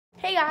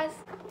Hey guys.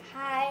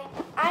 Hi.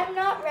 I'm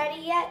not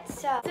ready yet,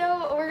 so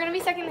We're gonna be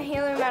sucking the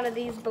helium out of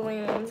these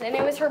balloons, and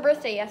it was her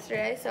birthday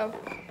yesterday, so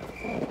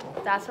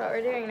that's what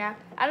we're doing now.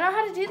 I don't know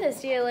how to do this.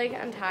 Do you like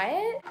untie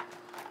it?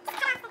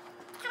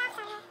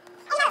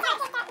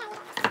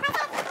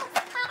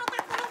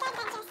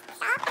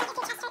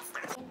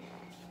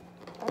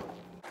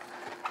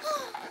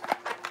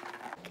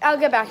 I'll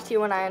get back to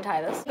you when I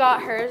untie this.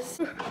 Got hers.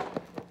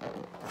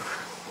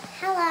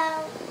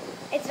 hello.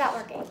 It's not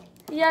working.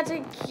 You had to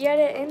get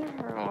it in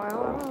her. I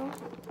don't know.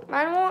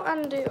 Mine won't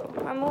undo.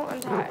 Mine won't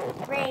untie.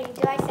 Rain,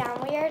 do I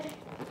sound weird?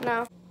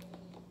 No.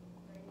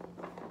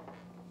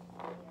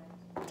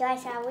 Do I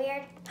sound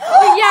weird?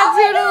 Oh yeah,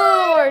 do it a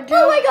little more.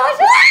 Oh my gosh.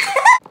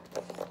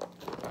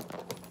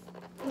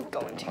 I'm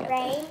going to get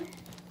Rain.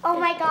 Oh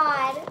my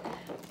god.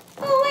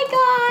 Oh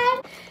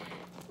my god.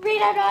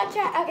 Rain, I'm not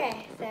trying.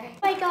 Okay, there.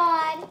 Oh my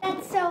god.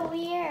 That's so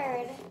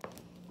weird.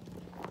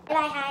 Did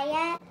I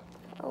high yet?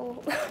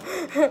 Oh.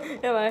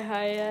 Am I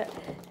high yet?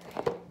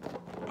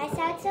 I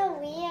sound so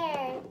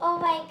weird. Oh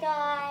my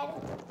god.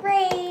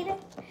 Rain.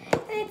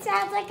 It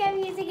sounds like I'm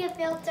using a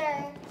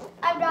filter.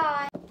 I'm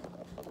not.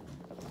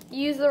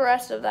 Use the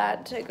rest of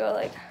that to go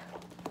like.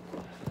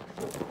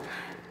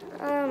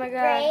 Oh my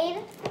god.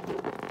 Rain.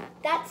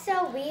 That's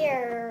so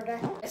weird.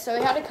 So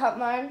we had to cut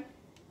mine.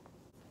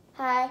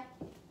 Hi.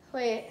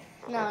 Wait,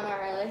 no,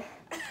 not really.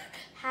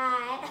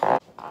 Hi.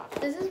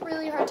 This is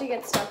really hard to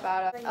get stuff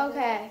out of.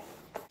 Okay.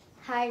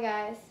 Hi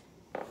guys.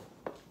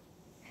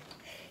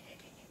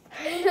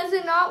 Does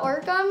it not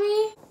work on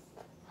me?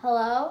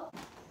 Hello?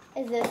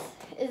 Is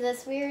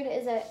this weird?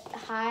 Is it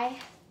high?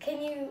 Do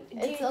you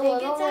It's think a little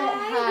it's bit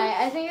high?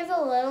 high. I think it's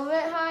a little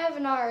bit high,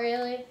 but not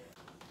really.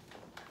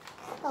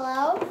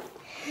 Hello?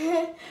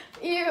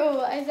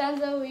 Ew, I sound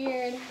so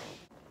weird.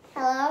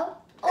 Hello?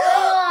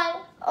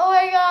 Oh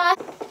my god.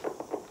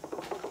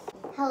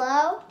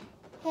 Hello?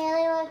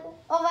 Helium?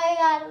 Oh my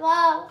god,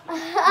 wow.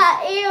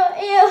 Ew,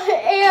 ew,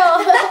 ew.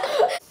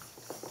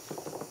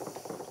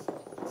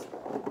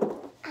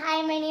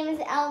 Hi, my name is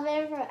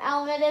Alvin from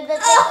Alvin and the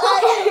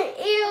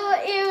Ew,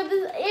 ew,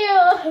 this, ew.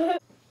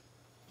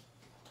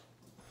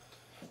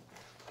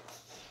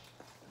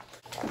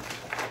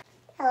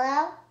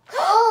 Hello?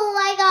 Oh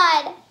my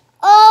god.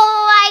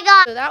 Oh my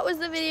god. So that was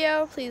the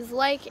video. Please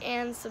like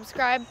and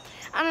subscribe.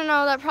 I don't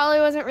know, that probably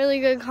wasn't really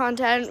good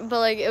content, but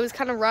like it was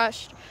kind of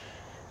rushed.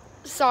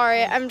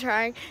 Sorry, I'm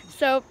trying.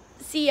 So,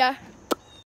 see ya.